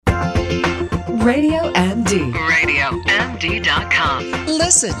Radio MD. RadioMD.com.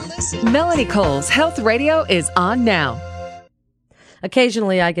 Listen. Melanie Cole's Health Radio is on now.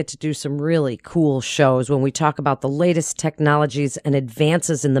 Occasionally, I get to do some really cool shows when we talk about the latest technologies and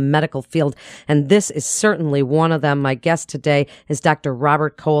advances in the medical field, and this is certainly one of them. My guest today is Dr.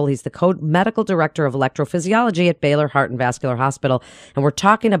 Robert Cole. He's the medical director of electrophysiology at Baylor Heart and Vascular Hospital, and we're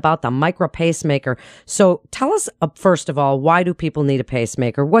talking about the micro pacemaker. So tell us, first of all, why do people need a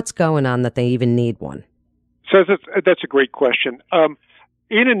pacemaker? What's going on that they even need one? So that's a great question.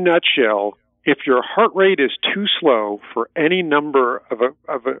 In a nutshell, if your heart rate is too slow for any number of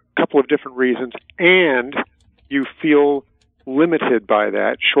a couple of different reasons, and you feel limited by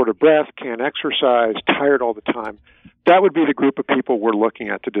that, short of breath, can't exercise, tired all the time, that would be the group of people we're looking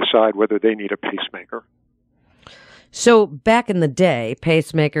at to decide whether they need a pacemaker. So back in the day,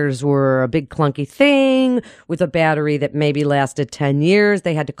 pacemakers were a big clunky thing with a battery that maybe lasted 10 years.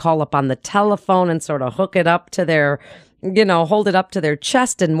 They had to call up on the telephone and sort of hook it up to their, hold it up to their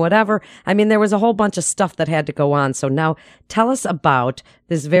chest and whatever. I mean, there was a whole bunch of stuff that had to go on. So now tell us about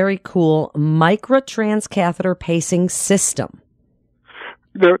this very cool microtranscatheter pacing system.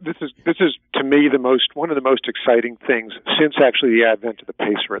 This is to me one of the most exciting things since actually the advent of the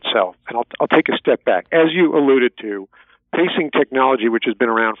pacer itself. And I'll take a step back. As you alluded to, pacing technology, which has been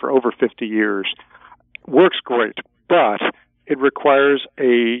around for over 50 years, works great, but it requires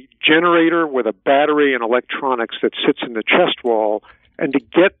a generator with a battery and electronics that sits in the chest wall. And to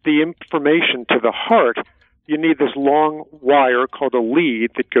get the information to the heart, you need this long wire called a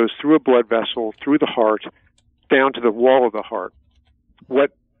lead that goes through a blood vessel, through the heart, down to the wall of the heart.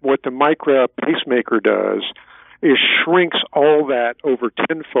 What the micro pacemaker does is shrinks all that over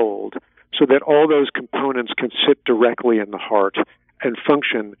tenfold so that all those components can sit directly in the heart and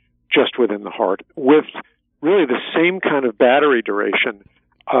function just within the heart with really the same kind of battery duration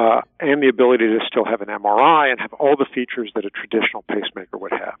and the ability to still have an MRI and have all the features that a traditional pacemaker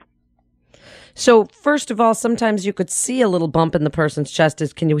would have. So first of all, sometimes you could see a little bump in the person's chest.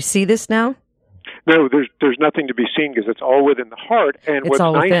 Can you see this now? No, there's nothing to be seen because it's all within the heart. And what's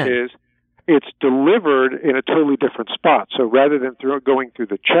nice is it's delivered in a totally different spot. So rather than going through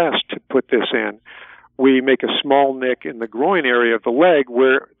the chest to put this in, we make a small nick in the groin area of the leg,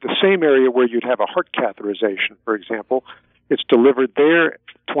 where the same area where you'd have a heart catheterization, for example. It's delivered there.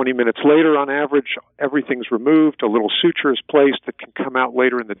 20 minutes later, on average, everything's removed. A little suture is placed that can come out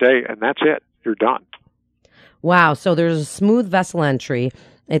later in the day, and that's it. You're done. Wow. So there's a smooth vessel entry.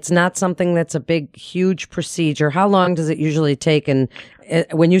 It's not something that's a big, huge procedure. How long does it usually take? And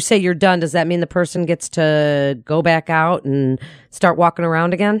when you say you're done, does that mean the person gets to go back out and start walking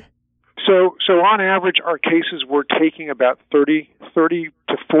around again? So on average, our cases were taking about 30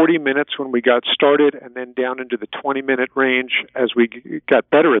 to 40 minutes when we got started, and then down into the 20-minute range as we got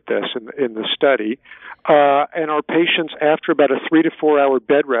better at this in the study. And our patients, after about a 3 to 4 hour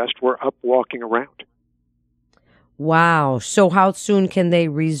bed rest, were up walking around. Wow. So how soon can they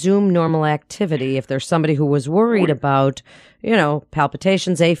resume normal activity if there's somebody who was worried about,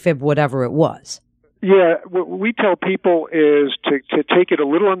 palpitations, AFib, whatever it was? Yeah, what we tell people is to take it a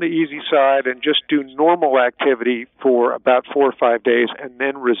little on the easy side and just do normal activity for about 4 or 5 days and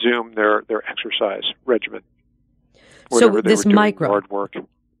then resume their exercise regimen. So this micro, hard work.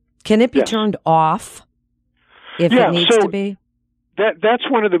 Can it be turned off if it needs to be? That's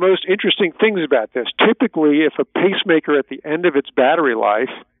one of the most interesting things about this. Typically, if a pacemaker at the end of its battery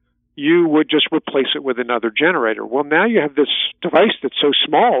life, you would just replace it with another generator. Well, now you have this device that's so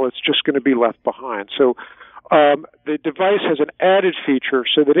small, it's just going to be left behind. So the device has an added feature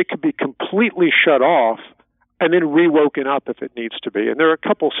so that it can be completely shut off and then re-woken up if it needs to be. And there are a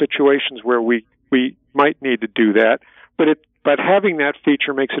couple situations where we might need to do that, but having that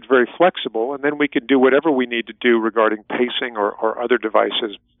feature makes it very flexible, and then we can do whatever we need to do regarding pacing or other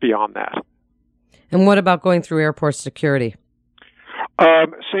devices beyond that. And what about going through airport security?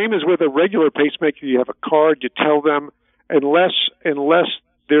 Same as with a regular pacemaker. You have a card. You tell them, unless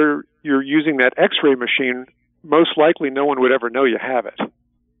you're using that X-ray machine, most likely no one would ever know you have it.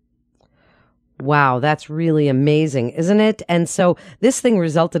 Wow, that's really amazing, isn't it? And so this thing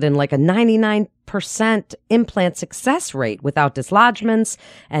resulted in like a 99% implant success rate without dislodgements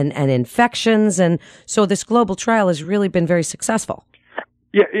and infections. And so this global trial has really been very successful.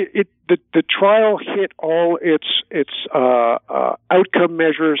 Yeah, the trial hit all its outcome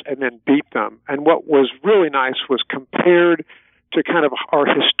measures and then beat them. And what was really nice was compared to kind of our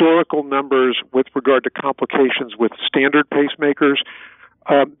historical numbers with regard to complications with standard pacemakers.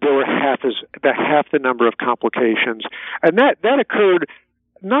 There were half the number of complications, and that occurred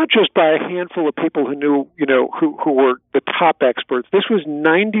not just by a handful of people who knew, who were the top experts. This was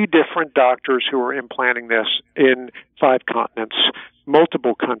 90 different doctors who were implanting this in 5 continents,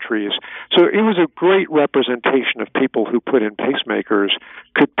 multiple countries. So it was a great representation of people who put in pacemakers,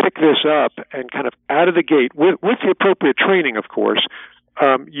 could pick this up and kind of out of the gate, with the appropriate training, of course,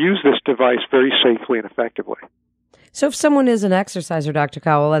 use this device very safely and effectively. So if someone is an exerciser, Dr.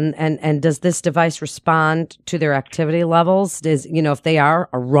 Cowell, and does this device respond to their activity levels? If they are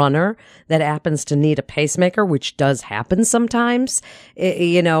a runner that happens to need a pacemaker, which does happen sometimes,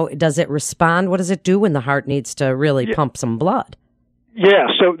 does it respond? What does it do when the heart needs to really pump some blood? Yeah,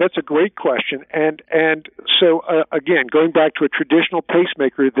 so that's a great question. And so, again, going back to a traditional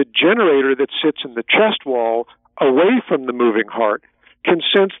pacemaker, the generator that sits in the chest wall away from the moving heart can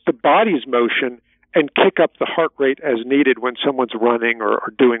sense the body's motion and kick up the heart rate as needed when someone's running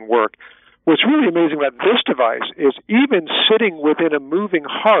or doing work. What's really amazing about this device is even sitting within a moving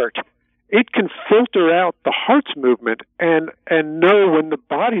heart, it can filter out the heart's movement and know when the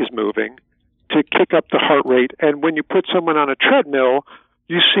body's moving to kick up the heart rate. And when you put someone on a treadmill,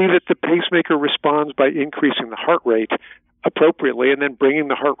 you see that the pacemaker responds by increasing the heart rate appropriately and then bringing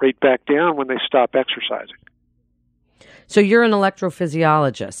the heart rate back down when they stop exercising. So you're an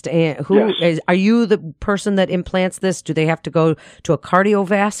electrophysiologist. And Yes. Are you the person that implants this? Do they have to go to a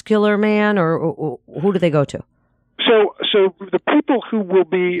cardiovascular man, or who do they go to? So the people who will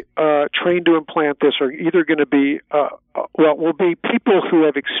be trained to implant this are either going to be, will be people who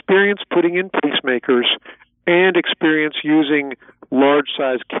have experience putting in pacemakers and experience using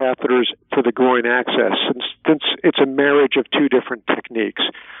large-sized catheters for the groin access, since it's a marriage of 2 different techniques.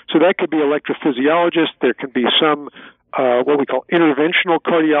 So that could be electrophysiologists. There can be some what we call interventional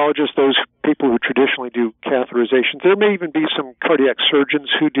cardiologists, those people who traditionally do catheterizations. There may even be some cardiac surgeons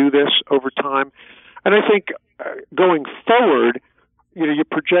who do this over time. And I think going forward, you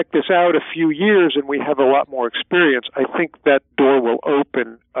project this out a few years and we have a lot more experience. I think that door will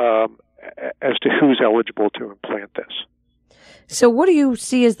open as to who's eligible to implant this. So what do you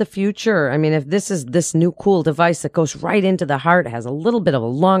see as the future? I mean, if this is this new cool device that goes right into the heart, has a little bit of a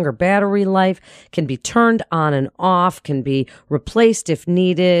longer battery life, can be turned on and off, can be replaced if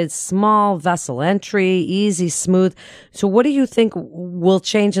needed, small vessel entry, easy, smooth. So what do you think will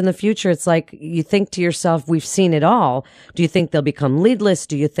change in the future? It's like you think to yourself, we've seen it all. Do you think they'll become leadless?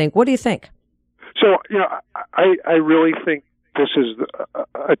 What do you think? So, I really think this is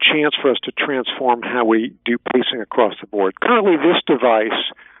a chance for us to transform how we do pacing across the board. Currently, this device,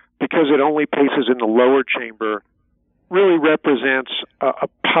 because it only paces in the lower chamber, really represents a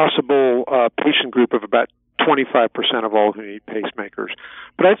possible patient group of about 25% of all who need pacemakers.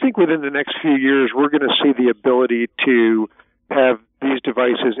 But I think within the next few years, we're going to see the ability to have these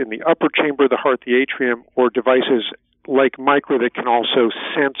devices in the upper chamber of the heart, the atrium, or devices like Micra that can also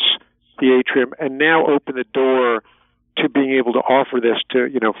sense the atrium and now open the door to being able to offer this to,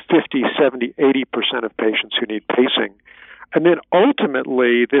 50, 70, 80% of patients who need pacing. And then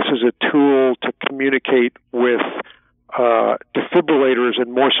ultimately, this is a tool to communicate with defibrillators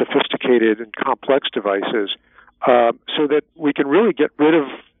and more sophisticated and complex devices so that we can really get rid of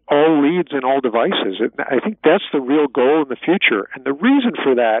all leads in all devices. And I think that's the real goal in the future. And the reason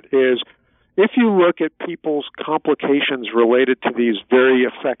for that is if you look at people's complications related to these very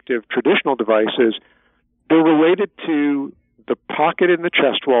effective traditional devices, they're related to the pocket in the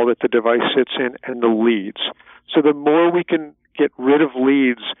chest wall that the device sits in and the leads. So the more we can get rid of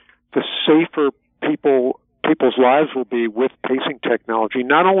leads, the safer people's lives will be with pacing technology,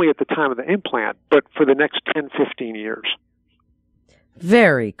 not only at the time of the implant, but for the next 10, 15 years.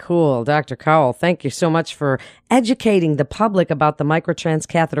 Very cool. Dr. Cowell, thank you so much for educating the public about the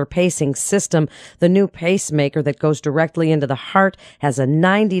microtranscatheter pacing system. The new pacemaker that goes directly into the heart has a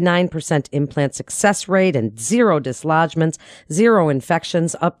 99% implant success rate and 0 dislodgements, 0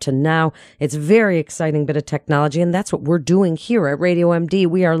 infections up to now. It's a very exciting bit of technology, and that's what we're doing here at Radio MD.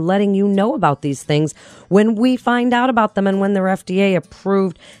 We are letting you know about these things when we find out about them and when they're FDA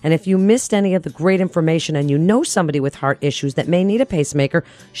approved. And if you missed any of the great information and you know somebody with heart issues that may need a pacemaker,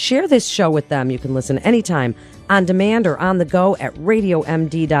 share this show with them. You can listen anytime, on demand or on the go at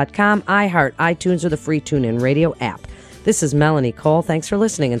radiomd.com, iHeart, iTunes, or the free TuneIn Radio app. This is Melanie Cole. Thanks for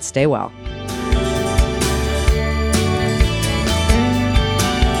listening and stay well.